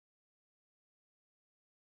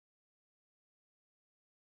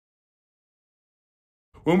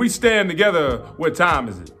When we stand together, what time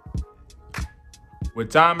is it?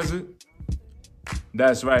 What time is it?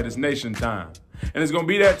 That's right, it's nation time. And it's gonna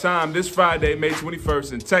be that time this Friday, May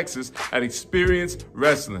 21st in Texas at Experience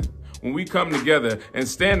Wrestling, when we come together and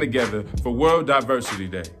stand together for World Diversity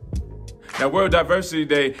Day. Now, World Diversity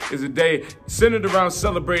Day is a day centered around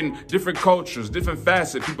celebrating different cultures, different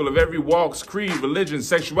facets, people of every walks, creed, religion,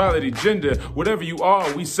 sexuality, gender, whatever you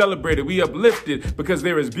are, we celebrate it, we uplift it because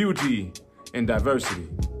there is beauty in diversity.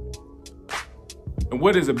 And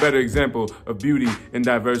what is a better example of beauty and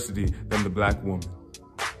diversity than the Black woman?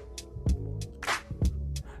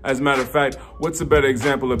 As a matter of fact, what's a better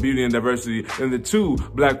example of beauty and diversity than the two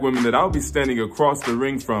Black women that I'll be standing across the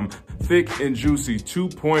ring from, Thick and Juicy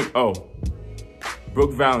 2.0.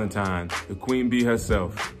 Brooke Valentine, the Queen Bee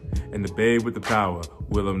herself, and the babe with the power,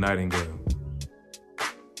 Willow Nightingale.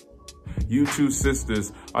 You two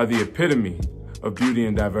sisters are the epitome of beauty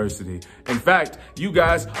and diversity. In fact, you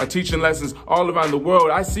guys are teaching lessons all around the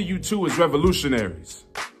world. I see you two as revolutionaries.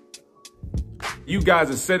 You guys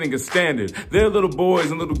are setting a standard. There are little boys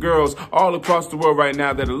and little girls all across the world right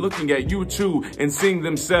now that are looking at you two and seeing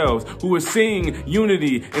themselves, who are seeing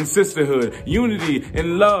unity and sisterhood, unity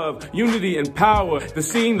and love, unity and power,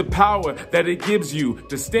 seeing the power that it gives you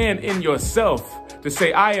to stand in yourself, to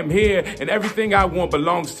say, I am here and everything I want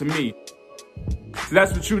belongs to me. So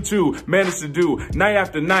that's what you two managed to do night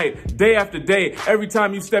after night, day after day, every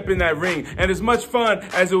time you step in that ring. And as much fun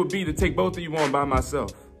as it would be to take both of you on by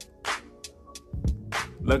myself.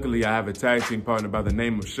 Luckily, I have a tag team partner by the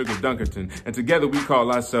name of Sugar Dunkerton, and together we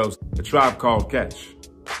call ourselves a Tribe Called Catch.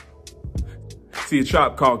 See, a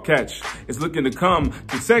Tribe Called Catch is looking to come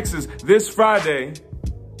to Texas this Friday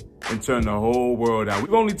and turn the whole world out.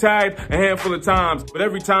 We've only tagged a handful of times, but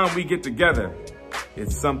every time we get together,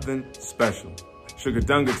 it's something special. Sugar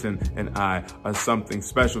Dunkerton and I are something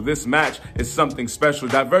special. This match is something special.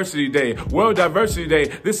 Diversity Day, World Diversity Day,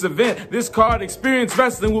 this event, this card, Experience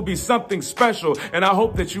Wrestling will be something special. And I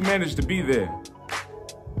hope that you manage to be there.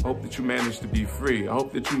 I hope that you manage to be free. I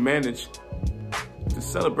hope that you manage to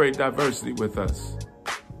celebrate diversity with us.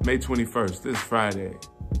 May 21st, this Friday.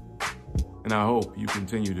 And I hope you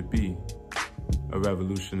continue to be a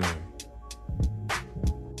revolutionary.